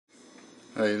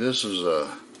Hey, this is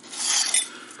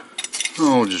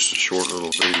just a short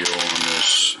little video on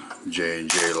this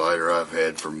JJJ lighter I've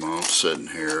had for months sitting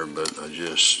here, but I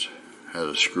just had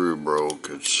a screw broke.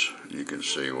 You can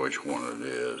see which one it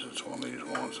is. It's one of these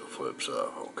ones that flips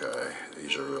up, okay?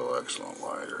 These are real excellent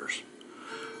lighters,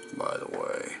 by the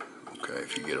way, okay,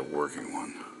 if you get a working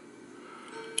one.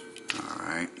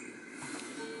 Alright.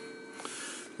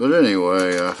 But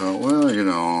anyway, I thought, well, you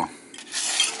know,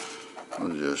 I'll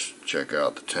just check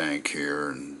out the tank here,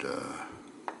 and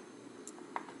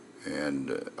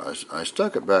I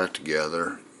stuck it back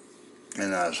together,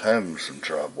 and I was having some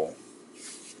trouble,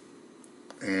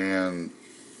 and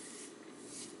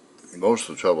most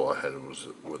of the trouble I had was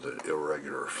with an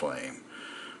irregular flame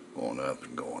going up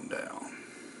and going down.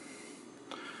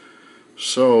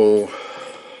 So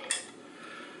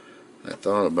I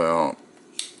thought about,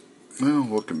 well,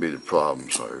 what could be the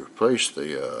problem? So I replaced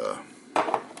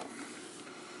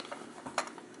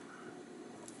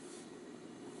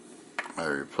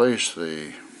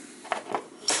the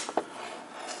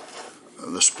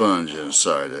sponge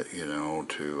inside it, you know,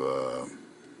 to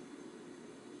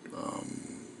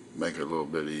make it a little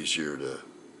bit easier to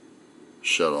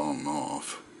shut on and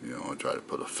off. You know, I tried to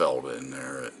put a felt in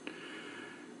there. It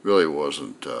really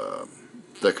wasn't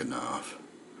thick enough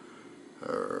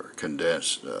or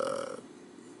condensed,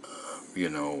 you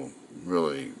know,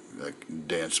 really like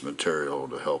dense material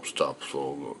to help stop the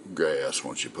flow of gas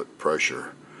once you put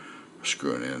pressure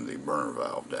screwing in the burner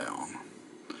valve down.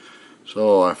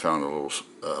 So I found a little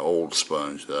old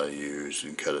sponge that I used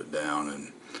and cut it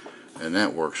down, and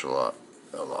that works a lot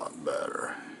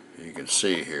better. You can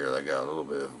see here I got a little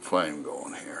bit of a flame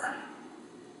going here.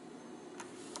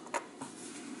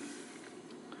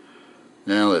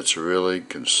 Now it's really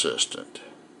consistent,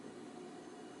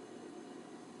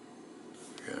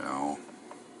 you know.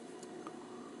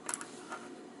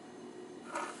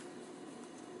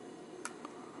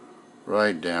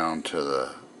 Right down to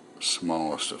the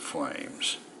smallest of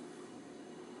flames.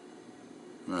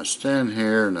 And I stand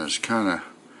here and I was kind of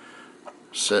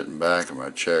sitting back in my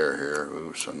chair here.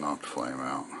 Oops, I knocked the flame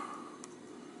out.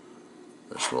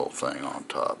 This little thing on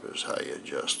top is how you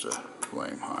adjust the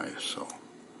flame height. So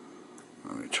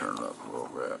let me turn it up a little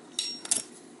bit.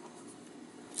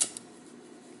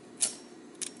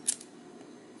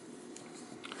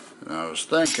 And I was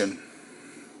thinking,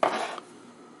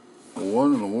 what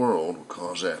in the world will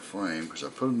cause that flame? Because I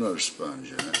put another sponge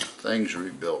in it. Things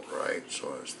rebuilt right,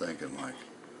 so I was thinking, like,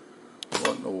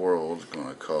 what in the world is going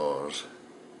to cause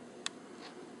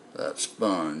that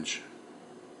sponge,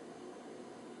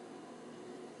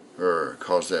 or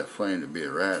cause that flame to be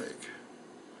erratic?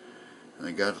 And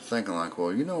I got to thinking, like,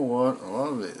 well, you know what? A lot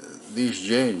of these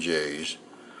J&Js,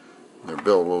 they're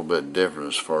built a little bit different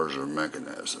as far as their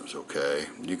mechanisms, okay?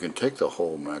 You can take the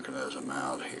whole mechanism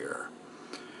out here.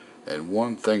 And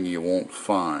one thing you won't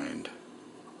find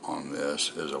on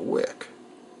this is a wick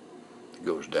that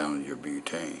goes down to your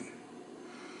butane.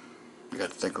 You got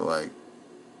to think, like,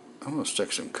 I'm going to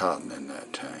stick some cotton in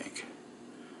that tank.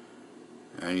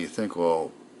 And you think,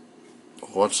 well,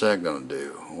 what's that going to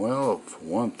do? Well, for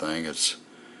one thing, it's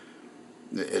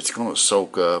going to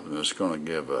soak up, and it's going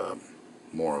to give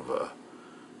more of a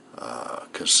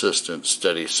consistent,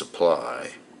 steady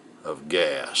supply of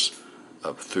gas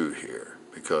up through here.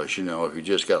 Because, you know, if you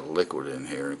just got liquid in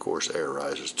here, and of course air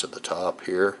rises to the top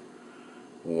here,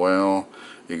 well,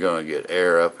 you're going to get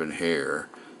air up in here,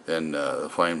 then the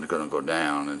flame's going to go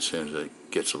down, and as soon as it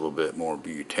gets a little bit more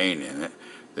butane in it,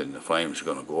 then the flame's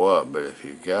going to go up. But if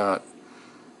you got,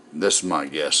 this is my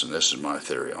guess and this is my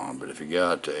theory on, but if you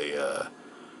got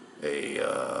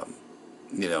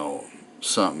you know,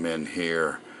 something in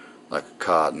here like a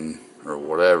cotton or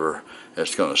whatever,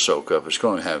 it's going to soak up. It's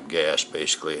going to have gas,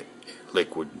 basically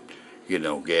liquid, you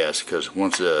know, gas, because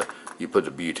once you put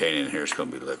the butane in here, it's going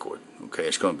to be liquid. Okay,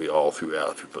 it's going to be all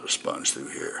throughout if you put a sponge through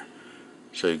here.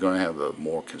 So you're going to have a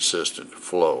more consistent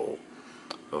flow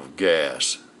of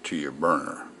gas to your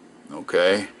burner.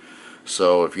 Okay,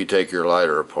 so if you take your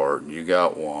lighter apart and you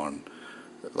got one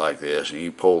like this, and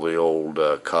you pull the old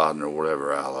cotton or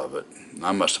whatever out of it,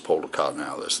 I must have pulled the cotton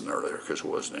out of this one earlier because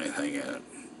there wasn't anything in it.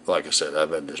 Like I said,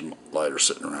 I've had this lighter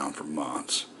sitting around for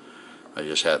months. I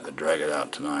just had to drag it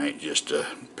out tonight just to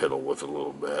piddle with it a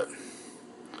little bit.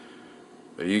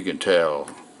 But you can tell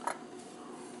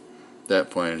that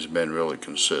flame's been really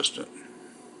consistent.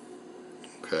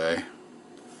 Okay.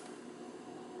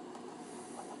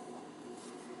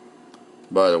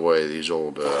 By the way, these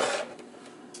old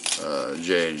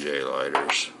J&J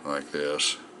lighters like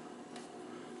this,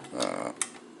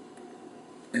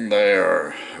 they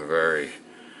are very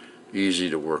Easy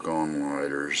to work on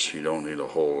lighters. You don't need a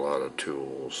whole lot of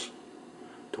tools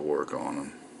to work on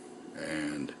them.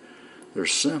 And they're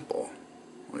simple,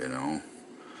 you know.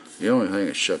 The only thing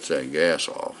that shuts that gas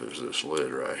off is this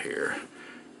lid right here.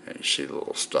 And you see the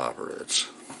little stopper that's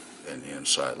in the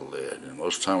inside of the lid. And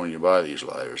most of the time when you buy these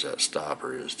lighters, that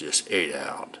stopper is just ate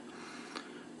out.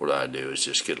 What I do is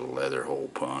just get a leather hole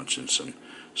punch and some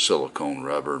silicone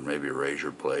rubber, maybe a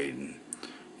razor blade, and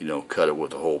you know, cut it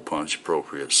with a hole punch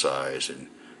appropriate size and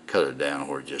cut it down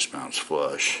where it just mounts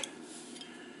flush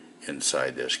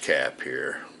inside this cap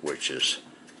here, which is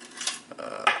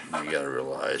you got to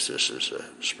realize this is a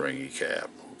springy cap,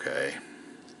 okay?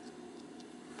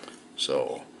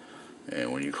 So,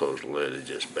 and when you close the lid, it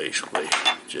just basically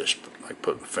just like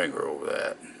putting a finger over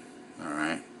that, all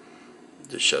right? It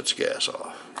just shuts gas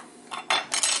off.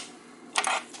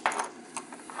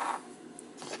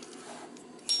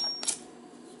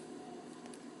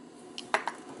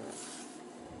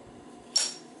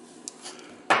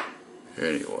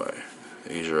 Anyway,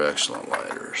 these are excellent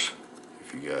lighters.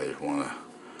 If you guys want a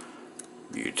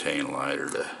butane lighter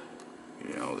to,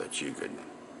 you know, that you could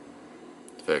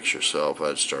fix yourself,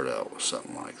 I'd start out with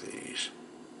something like these.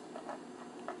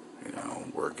 You know,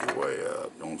 work your way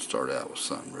up. Don't start out with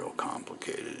something real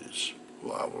complicated. It's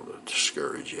liable to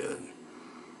discourage you.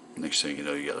 Next thing you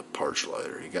know, you got a parch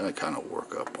lighter. You got to kind of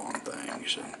work up on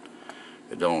things, and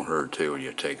it don't hurt too when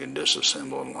you're taking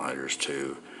disassembling lighters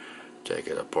too. Take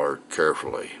it apart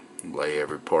carefully. Lay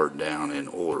every part down in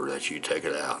order that you take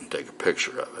it out and take a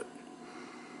picture of it.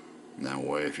 And that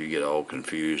way, if you get all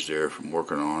confused there from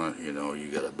working on it, you know,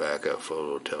 you got a backup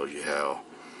photo that tells you how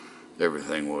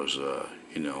everything was,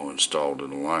 you know, installed in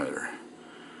the lighter.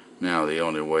 Now, the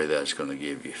only way that's going to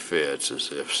give you fits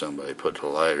is if somebody put the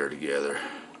lighter together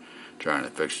trying to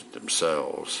fix it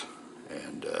themselves.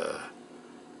 And,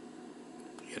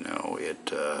 you know,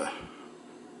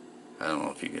 I don't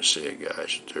know if you can see it,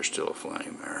 guys. There's still a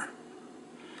flame there.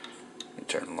 You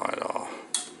turn the light off.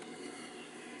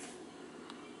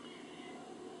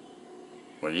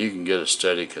 When you can get a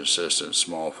steady, consistent,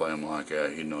 small flame like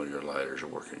that, you know your lighters are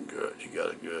working good. You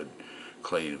got a good,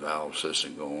 clean valve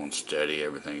system going, steady.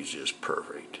 Everything's just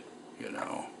perfect, you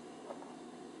know.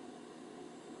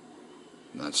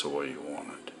 And that's the way you want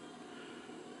it.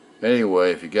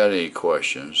 Anyway, if you got any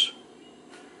questions,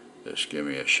 just give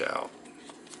me a shout.